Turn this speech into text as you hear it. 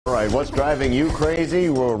All right, what's driving you crazy?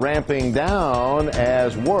 We're ramping down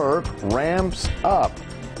as work ramps up.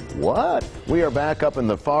 What? We are back up in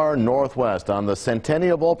the far northwest on the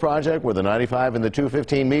Centennial Bowl project where the 95 and the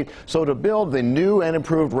 215 meet. So to build the new and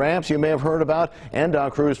improved ramps you may have heard about,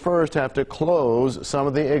 NDOT crews first have to close some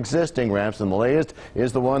of the existing ramps. And the latest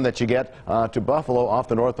is the one that you get to Buffalo off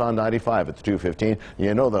the northbound 95 at the 215.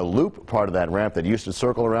 You know, the loop part of that ramp that used to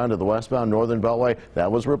circle around to the westbound Northern Beltway,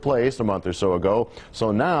 that was replaced a month or so ago.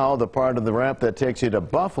 So now the part of the ramp that takes you to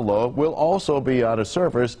Buffalo will also be out of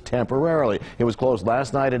service temporarily. It was closed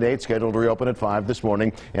last night at 8, scheduled to reopen at 5 this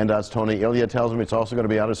morning. NDOT's Tony Ilya tells me it's also going to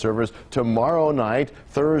be out of service tomorrow night,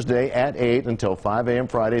 Thursday at 8 until 5 a.m.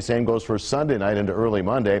 Friday. Same goes for Sunday night into early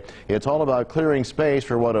Monday. It's all about clearing space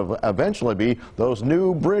for what will eventually be those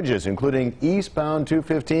new bridges, including eastbound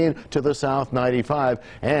 215 to the south 95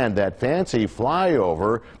 and that fancy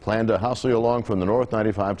flyover planned to hustle you along from the north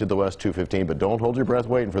 95 to the west 215. But don't hold your breath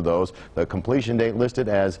waiting for those. The completion date listed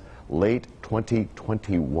as late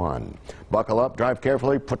 2021. Buckle up, drive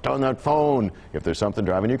carefully, put down that phone. If there's something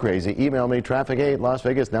driving you crazy, email me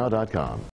traffic8@lasvegasnow.com.